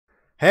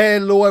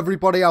Hello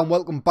everybody and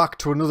welcome back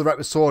to another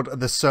episode of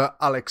the Sir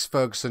Alex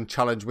Ferguson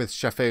challenge with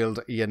Sheffield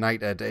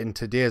United. In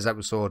today's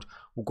episode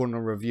we're going to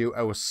review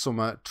our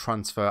summer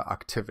transfer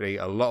activity.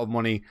 A lot of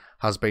money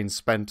has been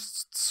spent,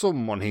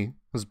 some money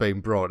has been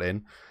brought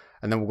in,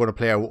 and then we're going to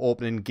play our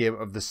opening game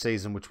of the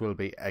season, which will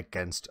be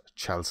against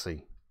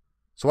Chelsea.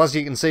 So as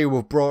you can see,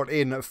 we've brought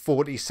in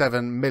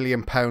 £47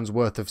 million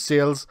worth of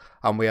sales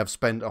and we have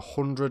spent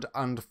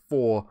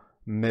 £104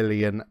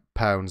 million.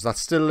 That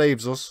still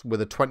leaves us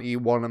with a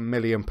 £21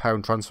 million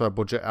transfer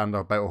budget and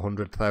about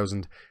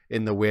 100,000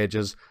 in the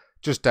wages,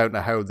 just down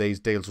to how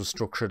these deals were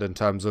structured in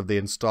terms of the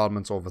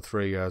instalments over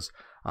 3 years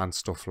and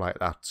stuff like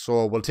that.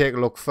 So we'll take a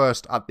look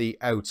first at the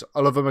outs.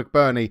 Oliver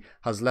McBurnie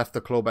has left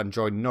the club and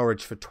joined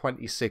Norwich for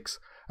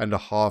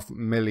 £26.5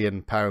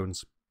 million.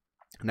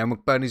 Now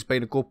McBurnie's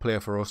been a good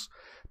player for us,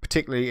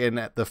 particularly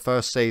in the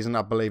first season.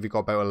 I believe he got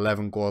about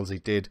 11 goals he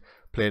did,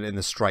 playing in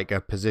the striker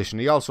position.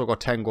 He also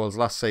got 10 goals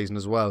last season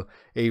as well,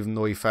 even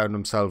though he found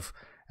himself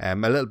a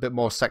little bit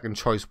more second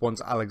choice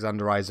once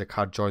Alexander Isak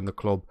had joined the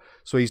club.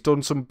 So he's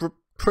done some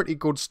pretty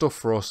good stuff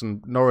for us,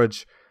 and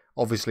Norwich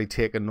obviously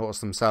taking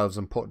notice themselves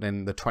and putting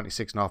in the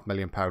 £26.5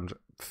 million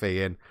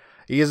fee in.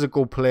 He is a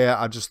good player.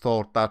 I just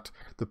thought that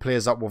the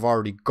players that we've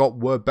already got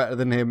were better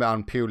than him,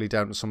 and purely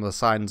down to some of the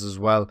signs as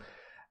well.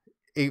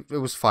 It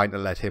was fine to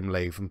let him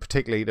leave, and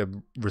particularly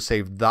to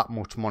receive that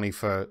much money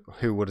for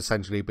who would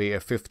essentially be a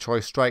fifth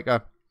choice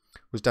striker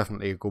was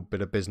definitely a good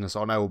bit of business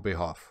on our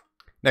behalf.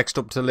 Next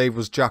up to leave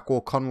was Jack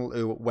O'Connell,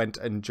 who went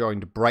and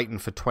joined Brighton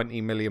for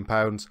 £20 million.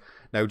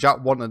 Now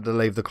Jack wanted to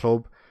leave the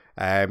club.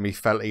 He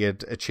felt he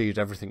had achieved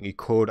everything he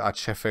could at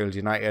Sheffield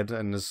United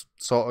and has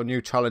sought a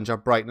new challenge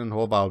at Brighton and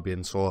Hove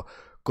Albion, so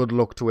good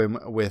luck to him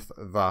with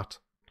that.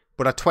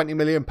 But at £20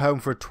 million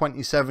for a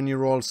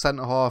 27-year-old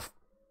centre-half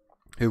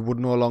who would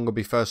no longer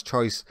be first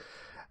choice,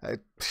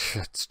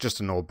 it's just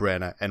a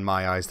no-brainer in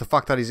my eyes. The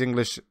fact that he's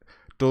English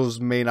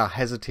does mean I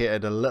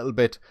hesitated a little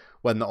bit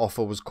when the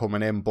offer was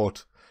coming in,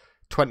 but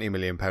 £20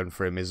 million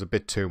for him is a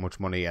bit too much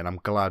money, and I'm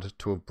glad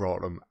to have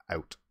brought him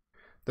out.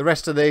 The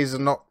rest of these are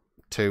not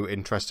too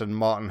interesting.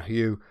 Martin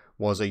Hugh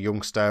was a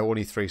youngster,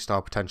 only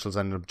 3-star potentials,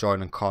 ended up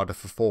joining Cardiff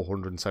for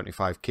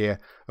 £475k.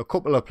 A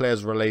couple of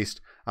players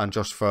released, and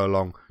Josh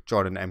Furlong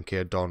joining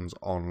MK Dons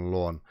on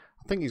loan.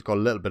 I think he's got a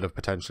little bit of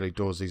potential, he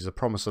does. He's a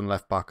promising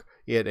left back,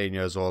 18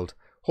 years old.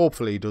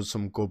 Hopefully he does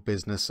some good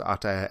business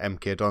at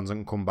MK Dons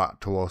and can come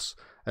back to us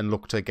and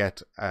look to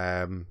get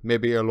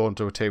maybe a loan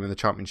to a team in the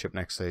Championship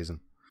next season.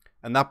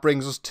 And that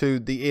brings us to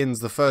the ins,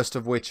 the first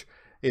of which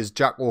is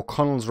Jack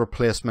O'Connell's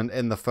replacement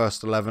in the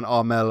first 11,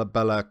 Armel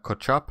Bella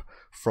Kotchap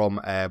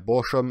from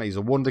Bochum. He's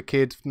a wonder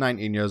kid,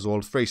 19 years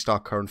old,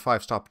 3-star current,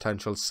 5-star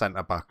potential,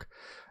 centre-back.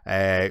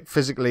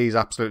 Physically he's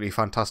absolutely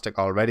fantastic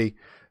already.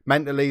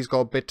 Mentally, he's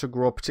got a bit to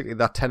grow, particularly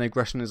that 10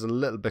 aggression is a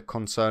little bit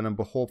concerning,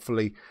 but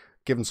hopefully,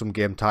 given some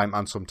game time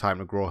and some time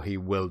to grow, he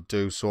will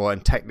do so.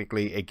 And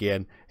technically,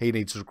 again, he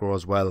needs to grow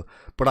as well.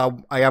 But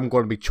I am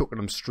going to be chucking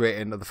him straight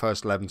into the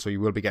first 11, so you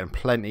will be getting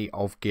plenty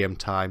of game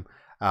time.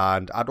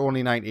 And at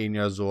only 19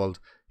 years old,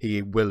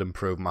 he will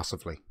improve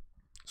massively.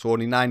 So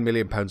only £9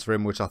 million for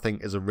him, which I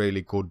think is a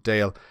really good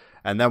deal.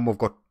 And then we've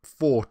got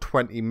 4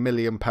 £20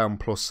 million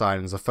plus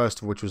signings, the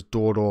first of which was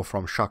Dodo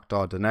from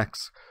Shakhtar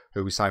Donetsk,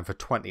 who we signed for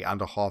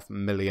 £20.5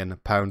 million.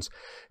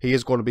 He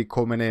is going to be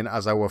coming in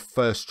as our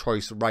first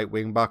choice right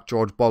wing back.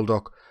 George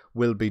Baldock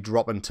will be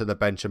dropping to the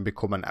bench and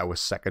becoming our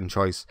second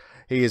choice.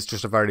 He is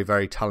just a very,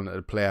 very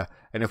talented player,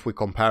 and if we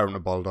compare him to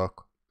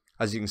Baldock,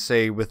 as you can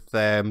see with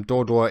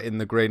Dodo in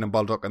the green and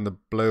Baldock in the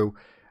blue,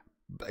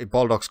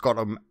 Baldock's got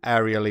him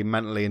aerially,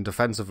 mentally and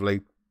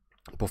defensively,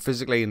 but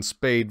physically in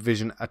speed,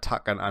 vision,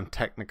 attacking and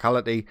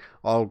technicality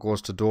all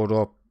goes to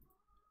Dodo.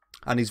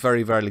 And he's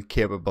very, very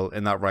capable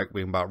in that right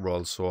wing back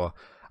role. So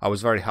I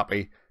was very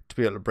happy to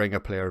be able to bring a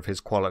player of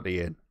his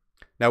quality in.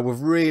 Now we've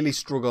really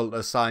struggled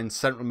to sign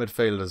central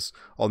midfielders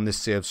on this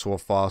save so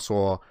far.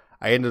 So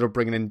I ended up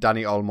bringing in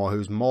Danny Olmo,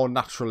 who's more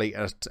naturally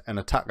an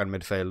attacking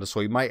midfielder.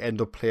 So he might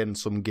end up playing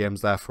some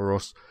games there for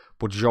us.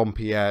 But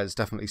Jean-Pierre is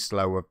definitely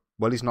slower.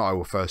 Well, he's not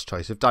our first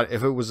choice.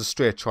 If it was a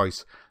straight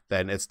choice,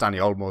 then it's Danny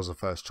Olmo's the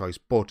first choice.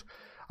 But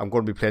I'm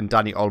going to be playing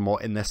Danny Olmo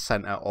in the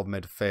centre of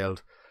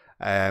midfield.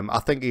 I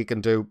think he can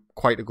do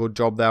quite a good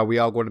job there. We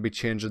are going to be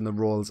changing the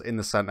roles in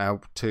the centre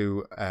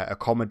to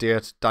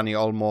accommodate Danny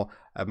Olmo.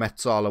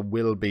 Metzala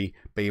will be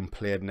being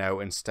played now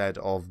instead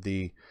of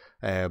the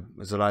I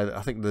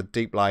think the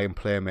deep lying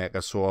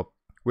playmaker. So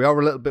we are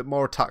a little bit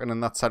more attacking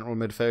in that central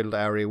midfield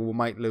area. We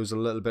might lose a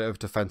little bit of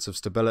defensive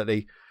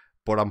stability,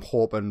 but I'm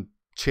hoping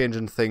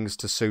changing things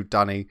to suit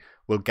Danny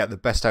will get the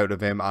best out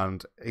of him,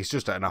 and he's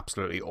just an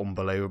absolutely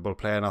unbelievable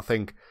player. And I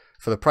think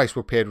for the price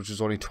we paid, which is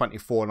only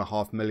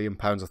 £24.5 million,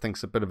 I think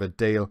it's a bit of a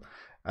deal.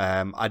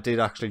 I did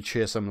actually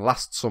chase him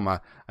last summer,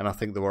 and I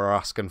think they were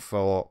asking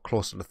for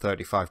closer to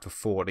 35 to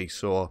 40.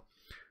 So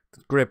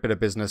great bit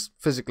of business.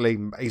 Physically,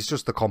 he's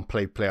just the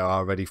complete player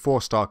already.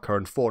 4-star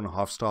current,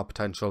 4.5-star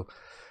potential.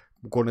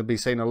 We're going to be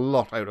seeing a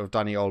lot out of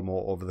Danny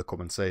Olmo over the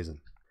coming season.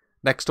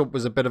 Next up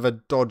was a bit of a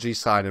dodgy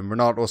signing.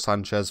 Renato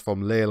Sanchez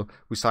from Lille.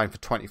 We signed for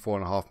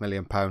 £24.5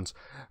 million.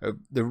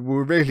 We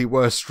really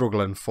were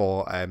struggling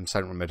for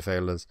central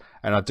midfielders.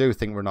 And I do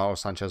think Renato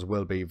Sanchez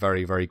will be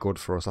very, very good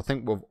for us. I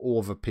think we've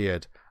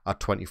overpaid at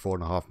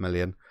 £24.5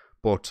 million.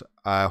 But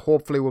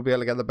hopefully we'll be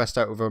able to get the best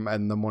out of him,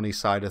 and the money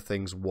side of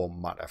things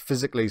won't matter.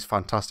 Physically, he's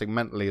fantastic.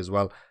 Mentally as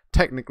well.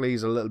 Technically,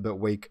 he's a little bit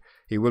weak.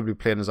 He will be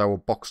playing as our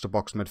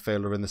box-to-box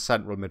midfielder in the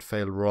central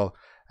midfield role,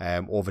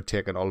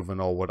 overtaking Oliver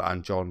Norwood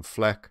and John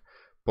Fleck.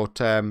 But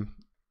I'm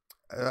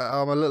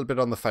a little bit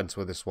on the fence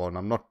with this one.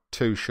 I'm not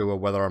too sure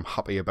whether I'm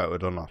happy about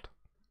it or not.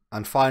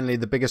 And finally,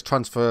 the biggest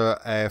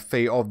transfer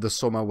fee of the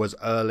summer was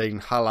Erling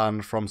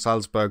Haaland from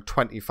Salzburg,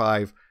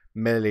 £25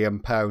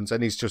 million,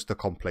 and he's just a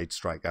complete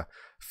striker.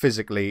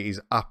 Physically, he's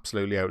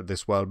absolutely out of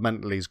this world.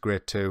 Mentally, he's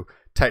great too.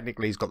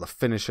 Technically, he's got the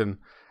finishing.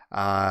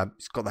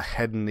 He's got the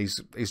heading.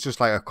 He's just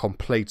like a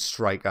complete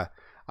striker.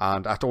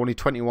 And at only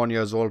 21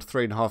 years old,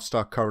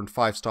 3.5-star current,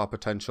 5-star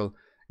potential,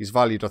 he's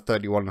valued at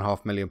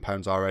 £31.5 million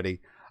already.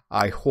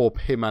 I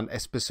hope him and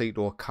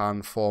Esposito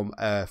can form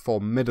a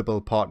formidable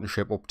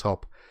partnership up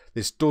top.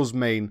 This does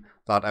mean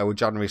that our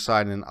January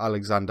signing,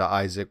 Alexander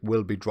Isak,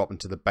 will be dropping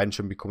to the bench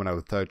and becoming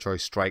our third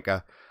choice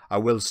striker. I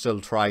will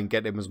still try and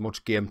get him as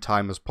much game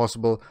time as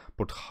possible,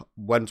 but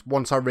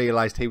once I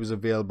realised he was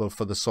available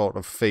for the sort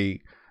of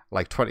fee,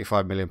 like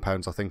 £25 million,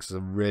 I think is a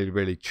really,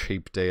 really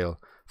cheap deal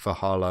for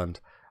Haaland.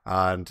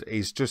 And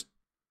he's just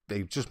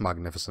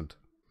magnificent.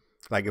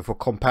 Like, if we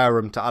compare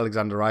him to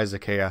Alexander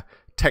Isak here,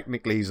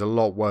 technically he's a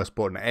lot worse,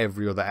 but in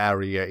every other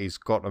area he's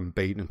got him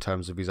beat in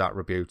terms of his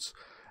attributes.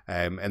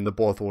 And they're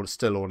both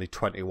still only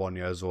 21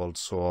 years old,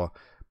 so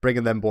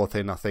bringing them both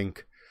in, I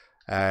think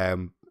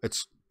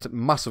it's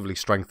massively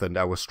strengthened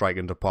our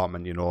striking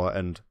department, you know.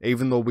 And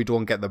even though we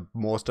don't get the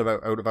most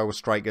out of our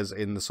strikers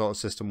in the sort of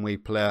system we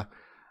play,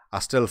 I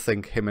still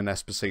think him and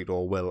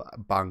Esposito will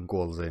bang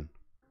goals in.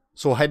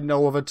 So heading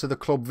over to the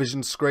Club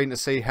Vision screen to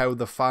see how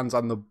the fans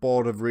and the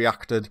board have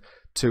reacted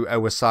to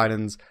our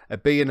signings. A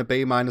B and a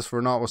B minus for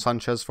Renato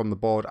Sanchez from the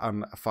board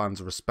and fans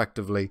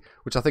respectively,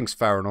 which I think is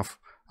fair enough.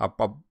 I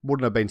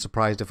wouldn't have been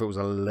surprised if it was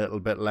a little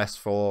bit less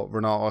for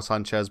Renato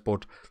Sanchez,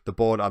 but the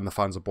board and the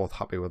fans are both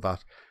happy with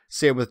that.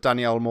 Same with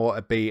Dani Olmo,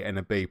 a B and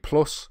a B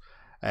plus.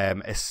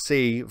 A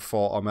C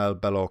for Omel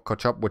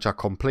Bello-Kotchap, which I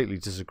completely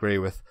disagree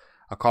with.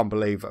 I can't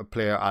believe a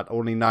player at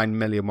only 9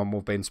 million when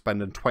we've been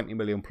spending 20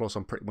 million plus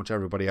on pretty much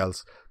everybody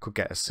else could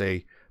get a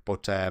C.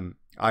 But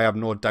I have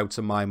no doubts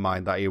in my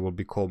mind that he will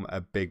become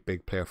a big,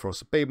 big player for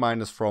us. A B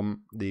minus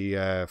from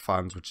the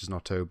fans, which is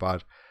not too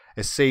bad.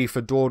 A C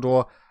for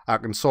Dodo. I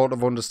can sort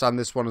of understand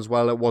this one as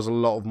well. It was a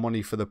lot of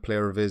money for the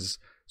player of his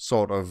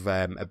sort of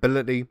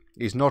ability.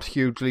 He's not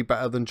hugely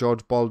better than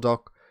George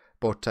Baldock,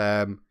 but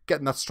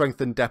getting that strength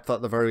and depth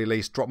at the very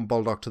least, dropping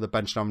Baldock to the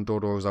bench and having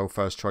Dodo as our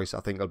first choice, I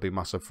think will be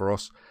massive for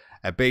us.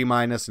 A B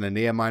minus and an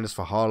A minus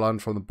for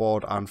Haaland from the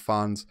board and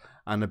fans,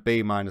 and a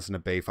B minus and a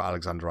B for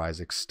Alexander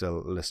Isak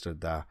still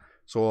listed there.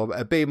 So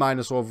a B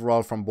minus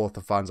overall from both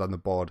the fans and the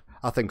board,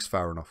 I think is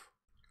fair enough.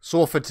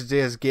 So for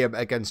today's game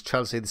against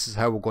Chelsea, this is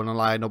how we're going to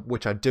line up,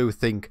 which I do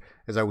think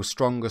is our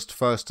strongest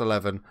first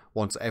 11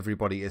 once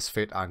everybody is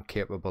fit and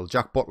capable.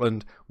 Jack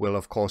Butland will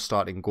of course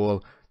start in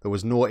goal. There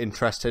was no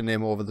interest in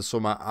him over the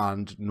summer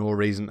and no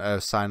reason to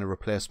sign a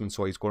replacement,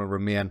 so he's going to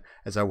remain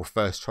as our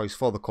first choice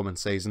for the coming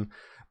season.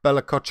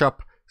 Bello-Kotchap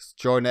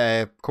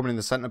coming in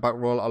the centre-back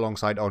role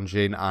alongside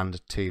Onjin and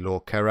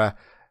Thilo Kehrer.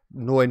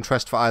 No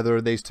interest for either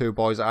of these two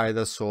boys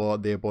either, so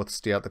they both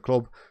stay at the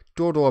club.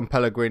 Dodo and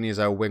Pellegrini as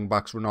our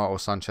wing-backs, Renato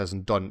Sanchez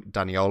and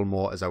Dani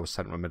Olmo as our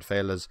central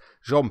midfielders,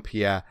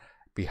 Jean-Pierre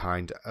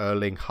behind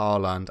Erling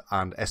Haaland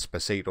and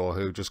Esposito,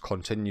 who just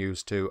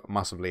continues to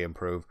massively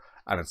improve,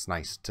 and it's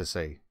nice to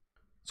see.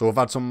 So we've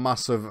had some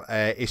massive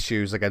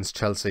issues against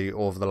Chelsea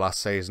over the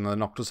last season. They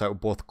knocked us out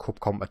of both cup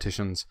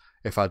competitions,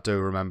 if I do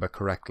remember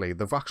correctly.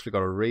 They've actually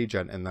got a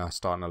regen in their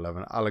starting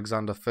 11,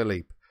 Alexander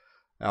Philippe.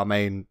 I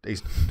mean,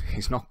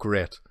 he's not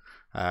great.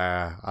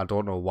 I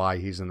don't know why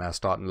he's in their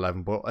starting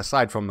 11, but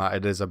aside from that,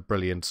 it is a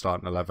brilliant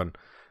starting 11.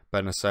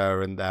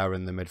 Benacer in there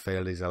in the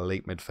midfield, he's an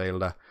elite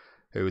midfielder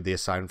who they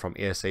signed from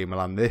AC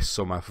Milan this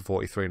summer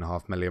for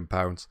 £43.5 million.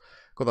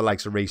 Got the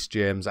likes of Reece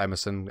James,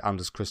 Emerson,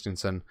 Anders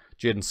Christensen,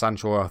 Jadon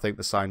Sancho, I think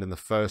they signed in the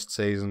first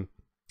season.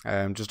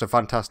 Just a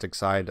fantastic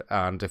side,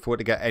 and if we're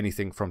to get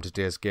anything from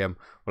today's game,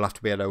 we'll have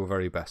to be at our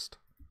very best.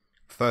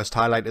 First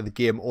highlight of the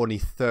game, only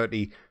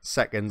 30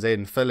 seconds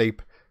in,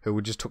 Philippe, who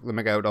we just took the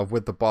mick out of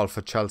with the ball for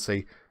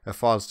Chelsea,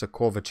 falls to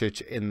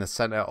Kovacic in the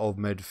centre of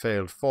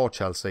midfield for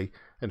Chelsea,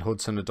 and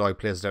Hudson-Odoi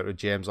plays it out to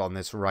James on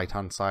this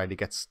right-hand side. He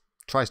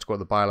tries to go to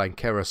the byline,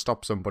 Kehrer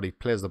stops him, but he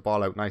plays the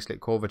ball out nicely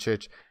at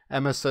Kovacic.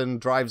 Emerson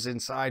drives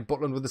inside,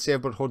 Butland with the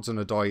save, but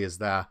Hudson-Odoi is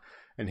there,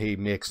 and he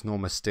makes no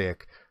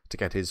mistake to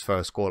get his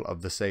first goal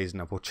of the season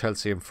and put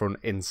Chelsea in front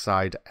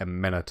inside a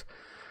minute.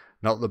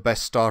 Not the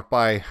best start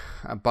by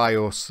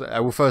us.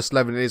 Our first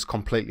 11 is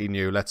completely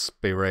new, let's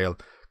be real.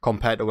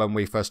 Compared to when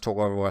we first took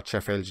over at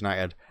Sheffield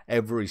United,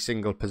 every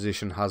single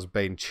position has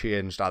been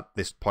changed at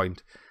this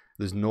point.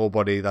 There's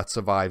nobody that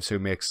survives who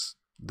makes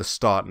the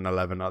starting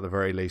 11 at the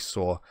very least.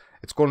 So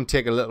it's going to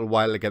take a little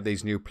while to get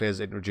these new players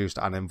introduced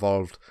and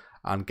involved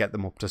and get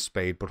them up to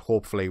speed. But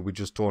hopefully we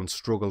just don't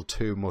struggle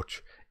too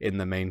much in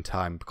the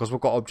meantime, because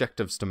we've got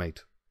objectives to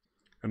meet.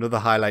 Another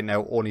highlight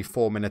now, only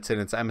 4 minutes in.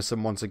 It's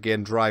Emerson once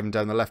again driving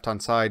down the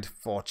left-hand side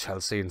for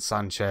Chelsea and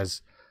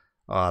Sanchez.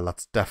 Oh,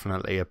 that's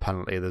definitely a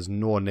penalty. There's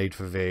no need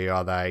for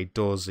VAR there. He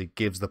does. He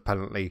gives the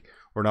penalty.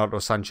 Ronaldo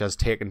Sanchez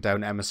taking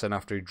down Emerson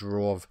after he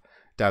drove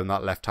down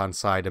that left-hand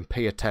side. And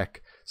Piatek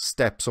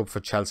steps up for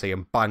Chelsea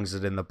and bangs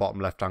it in the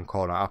bottom left-hand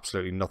corner.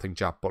 Absolutely nothing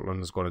Jack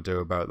Butland is going to do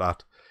about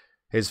that.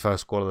 His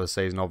first goal of the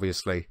season,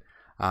 obviously.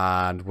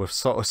 And we're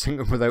sort of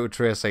sinking without a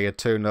trace here.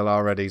 2-0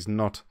 already is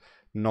not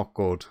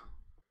good.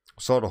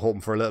 Sort of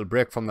hoping for a little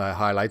break from the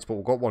highlights, but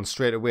we've got one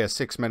straight away.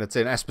 6 minutes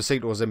in.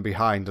 Esposito's in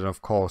behind, and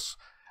of course,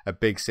 a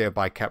big save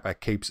by Kepa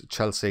keeps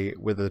Chelsea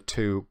with a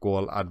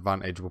 2-goal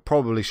advantage. We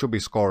probably should be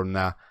scoring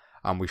there,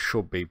 and we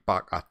should be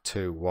back at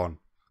 2-1.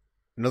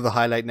 Another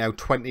highlight now,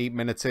 20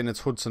 minutes in.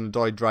 It's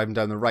Hudson-Odoi driving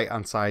down the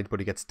right-hand side, but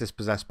he gets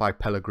dispossessed by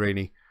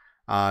Pellegrini.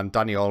 And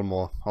Dani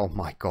Olmo, oh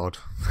my god.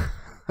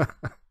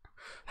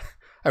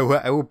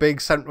 Our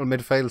big central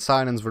midfield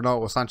signings,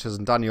 Ronaldo Sanchez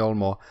and Dani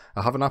Olmo,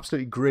 are having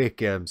absolutely great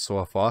games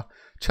so far.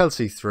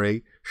 Chelsea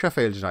 3,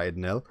 Sheffield United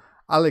 0.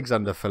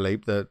 Alexander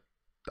Philippe, the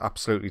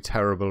absolutely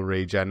terrible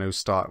regen who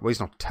well,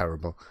 he's not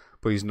terrible,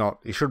 but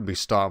he shouldn't be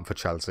starting for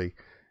Chelsea.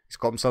 He's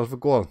got himself a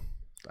goal.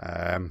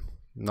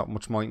 Not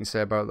much more you can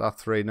say about that.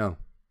 3-0.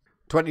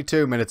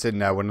 22 minutes in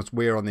now, when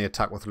we're on the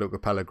attack with Luca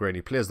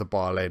Pellegrini. Plays the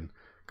ball in,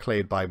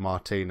 cleared by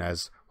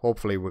Martinez.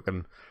 Hopefully we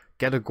can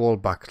get a goal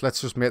back.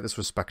 Let's just make this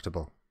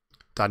respectable.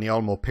 Dani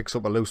Olmo picks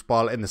up a loose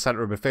ball in the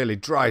centre of midfield. He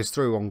drives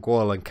through on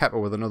goal, and Kepa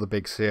with another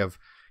big save,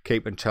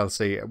 keeping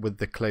Chelsea with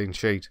the clean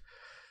sheet.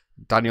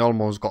 Dani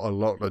Olmo's got a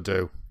lot to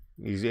do.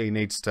 He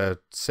needs to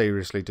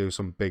seriously do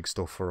some big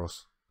stuff for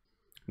us.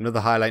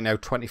 Another highlight now,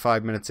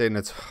 25 minutes in.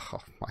 It's,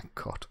 oh my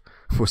god,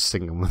 we're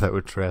singing without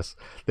a trace.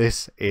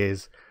 This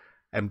is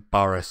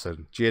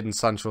embarrassing. Jadon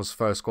Sancho's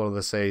first goal of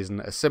the season,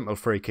 a simple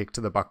free kick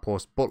to the back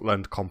post.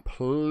 Butland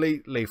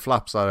completely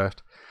flaps at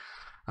it.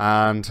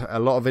 And a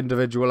lot of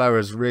individual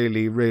errors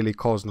really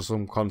causing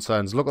some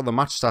concerns. Look at the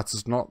match stats,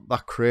 it's not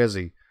that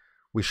crazy.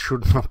 We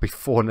should not be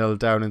 4-0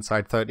 down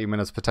inside 30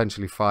 minutes,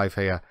 potentially 5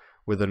 here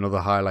with another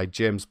highlight.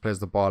 James plays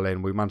the ball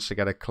in. We managed to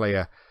get it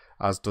clear,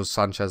 as does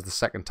Sanchez the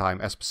second time.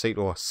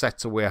 Esposito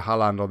sets away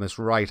Haaland on this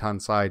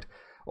right-hand side.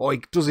 Oh,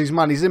 he does his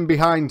man, he's in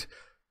behind.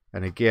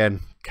 And again,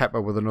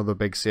 Kepa with another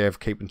big save,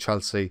 keeping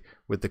Chelsea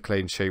with the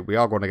clean sheet. We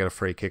are going to get a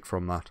free kick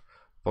from that.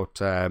 But,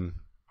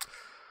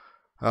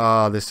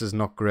 this is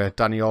not great.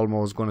 Dani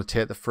Olmo is going to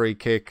take the free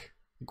kick.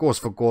 Goes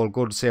for goal.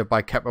 Good save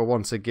by Kepa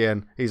once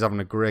again. He's having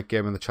a great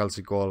game in the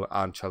Chelsea goal,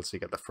 and Chelsea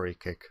get the free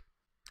kick.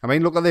 I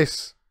mean, look at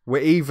this.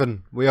 We're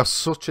even. We are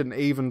such an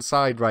even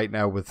side right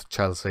now with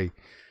Chelsea.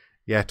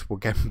 Yet we're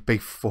getting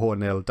beat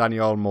 4-0. Dani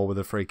Olmo with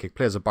a free kick.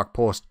 Plays a back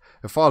post.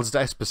 It falls to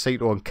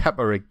Esposito, and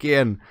Kepa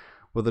again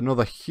with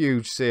another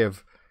huge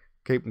save,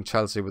 keeping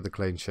Chelsea with the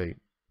clean sheet.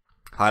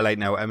 Highlight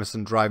now,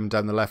 Emerson driving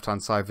down the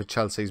left-hand side for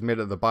Chelsea. He's mid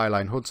at the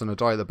byline.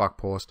 Hudson-Odoi at the back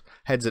post.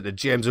 Heads it to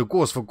James, who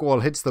goes for goal.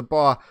 Hits the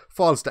bar.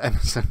 Falls to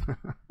Emerson.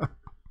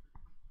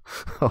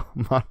 Oh,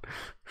 man.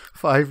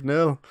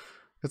 5-0.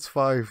 It's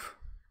 5.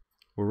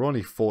 We're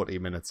only 40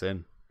 minutes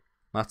in.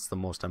 That's the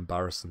most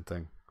embarrassing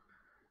thing.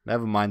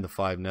 Never mind the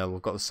 5-0. We've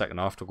got the second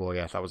half to go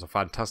yet. That was a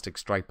fantastic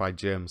strike by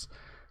James.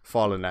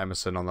 Falling to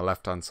Emerson on the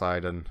left-hand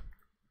side. And,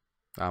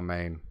 I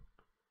mean,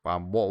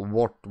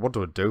 what do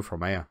we do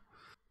from here?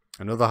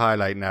 Another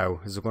highlight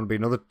now. Is it going to be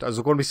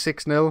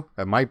 6-0?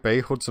 It might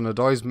be.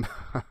 Hudson-Odoi's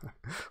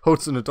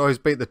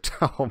beat the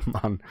oh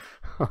man.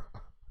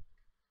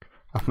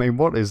 I mean,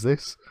 what is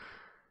this?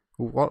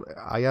 What,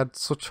 I had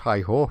such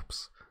high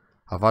hopes.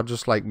 Have I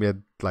just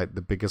made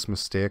the biggest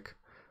mistake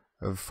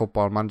of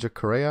Football Manager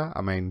career?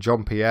 I mean,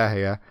 Jean-Pierre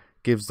here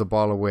gives the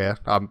ball away.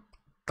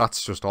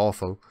 That's just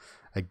awful.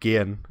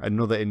 Again,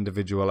 another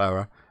individual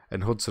error,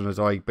 and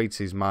Hudson-Odoi beats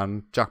his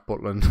man. Jack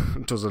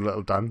Butland does a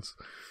little dance.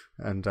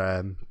 And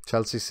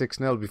Chelsea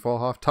 6-0 before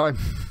half-time.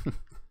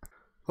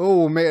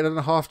 Oh, we made it in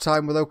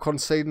half-time without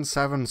conceding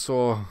 7,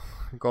 so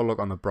got to look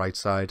on the bright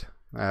side.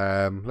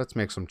 Let's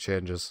make some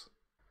changes.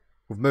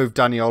 We've moved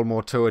Dani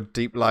Olmo to a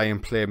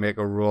deep-lying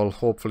playmaker role.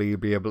 Hopefully he'll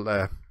be able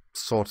to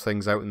sort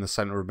things out in the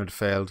centre of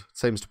midfield. It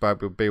seems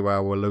to be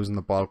where we're losing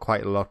the ball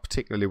quite a lot,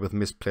 particularly with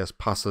misplaced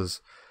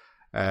passes.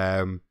 But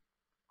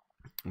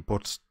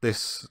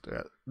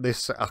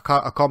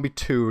I can't be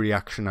too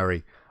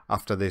reactionary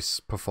after this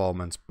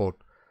performance, but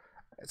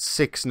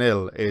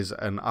 6-0 is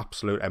an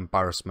absolute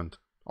embarrassment,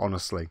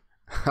 honestly.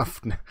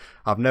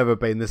 I've never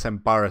been this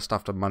embarrassed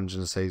after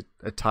managing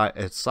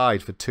a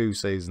side for 2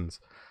 seasons.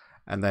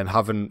 And then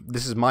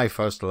this is my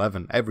first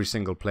 11, every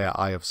single player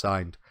I have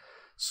signed.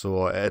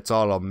 So it's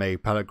all on me.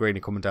 Pellegrini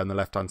coming down the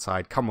left-hand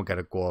side. Can we get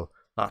a goal?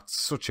 That's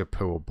such a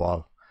poor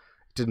ball.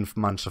 Didn't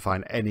manage to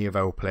find any of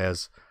our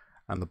players,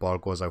 and the ball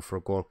goes out for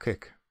a goal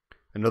kick.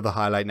 Another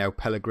highlight now,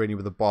 Pellegrini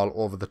with the ball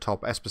over the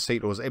top.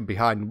 Esposito's in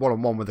behind,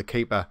 1-on-1 with the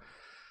keeper.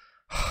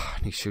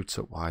 And he shoots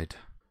it wide.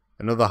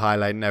 Another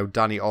highlight now,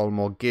 Dani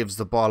Olmo gives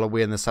the ball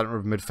away in the centre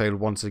of midfield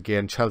once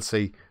again.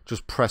 Chelsea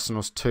just pressing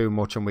us too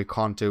much and we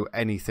can't do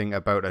anything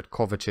about it.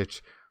 Kovacic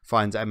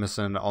finds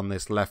Emerson on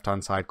this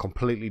left-hand side,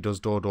 completely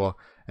does Dodo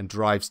and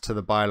drives to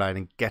the byline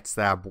and gets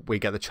there, but we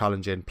get the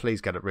challenge in.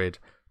 Please get it rid.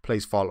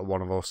 Please fall to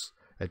one of us.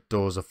 It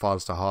does. It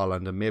falls to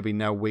Haaland, and maybe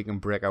now we can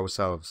break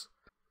ourselves.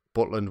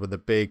 Butland with a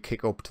big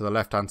kick up to the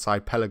left-hand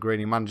side.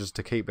 Pellegrini manages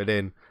to keep it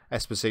in.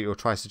 Esposito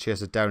tries to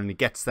chase it down and he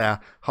gets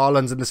there.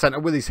 Haaland's in the centre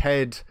with his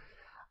head.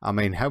 I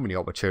mean, how many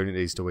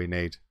opportunities do we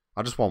need?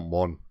 I just want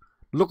one.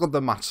 Look at the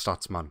match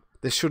stats, man.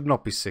 This should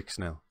not be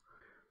 6-0.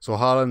 So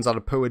Haaland's had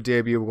a poor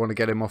debut. We're going to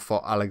get him off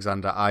for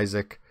Alexander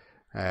Isak.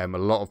 A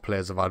lot of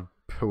players have had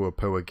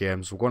poor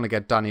games. We're going to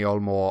get Dani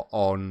Olmo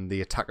on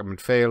the attacking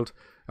midfield.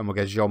 And we'll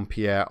get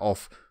Jean-Pierre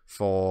off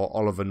for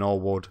Oliver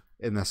Norwood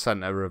in the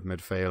centre of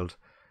midfield.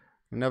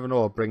 You never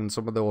know, bringing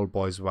some of the old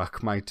boys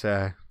back might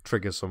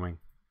trigger something.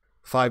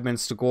 5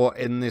 minutes to go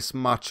in this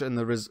match and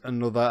there is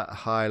another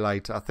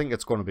highlight. I think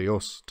it's going to be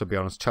us, to be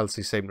honest.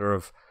 Chelsea seem to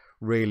have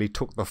really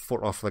took the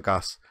foot off the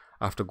gas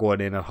after going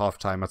in at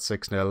half-time at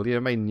 6-0. You know what I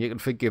mean? You can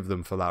forgive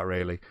them for that,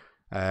 really.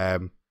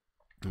 And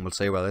we'll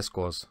see where this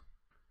goes.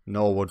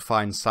 Norwood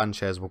finds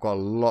Sanchez. We've got a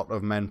lot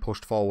of men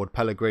pushed forward.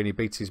 Pellegrini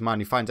beats his man.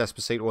 He finds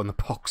Esposito in the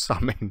box. I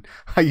mean,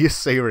 are you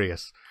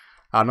serious?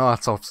 I know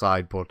that's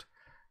offside, but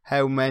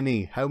how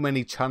many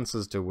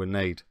chances do we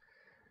need?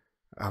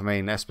 I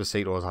mean,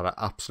 Esposito's had an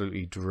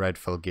absolutely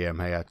dreadful game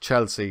here.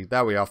 Chelsea,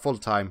 there we are, full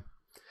time.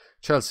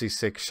 Chelsea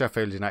 6,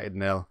 Sheffield United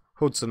 0.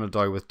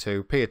 Hudson-Odoi with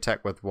 2,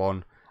 Piatek with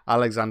 1,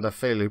 Alexander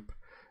Philippe,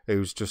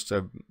 who's just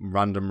a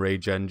random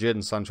regen,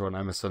 Jadon Sancho and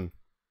Emerson.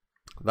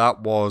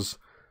 That was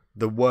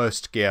the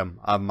worst game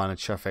I've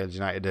managed Sheffield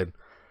United in,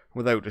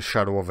 without a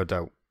shadow of a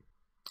doubt.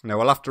 Now,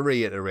 I'll have to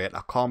reiterate,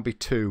 I can't be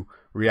too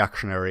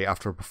reactionary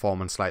after a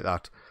performance like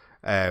that.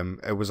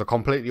 It was a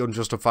completely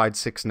unjustified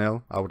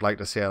 6-0. I would like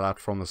to say that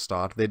from the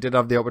start. They did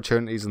have the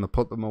opportunities and they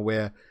put them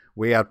away.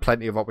 We had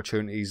plenty of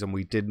opportunities and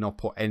we did not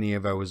put any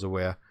of ours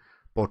away.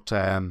 But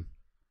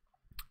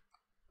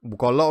we've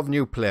got a lot of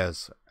new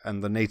players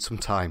and they need some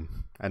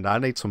time, and I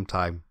need some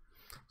time.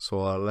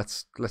 So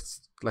let's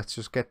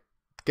just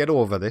get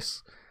over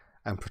this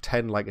and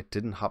pretend like it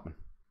didn't happen.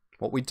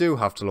 What we do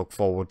have to look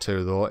forward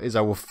to, though, is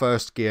our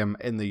first game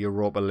in the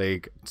Europa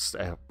League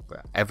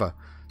ever.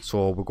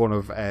 So we're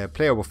going to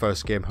play our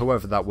first game,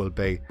 whoever that will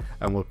be,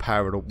 and we'll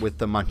pair it up with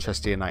the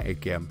Manchester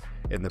United game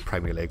in the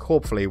Premier League.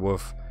 Hopefully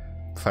we've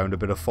found a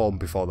bit of form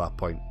before that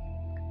point.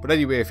 But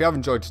anyway, if you have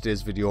enjoyed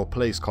today's video,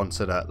 please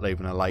consider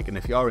leaving a like, and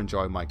if you are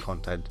enjoying my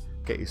content,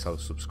 get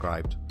yourself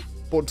subscribed.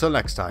 But until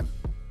next time,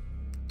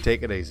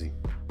 take it easy.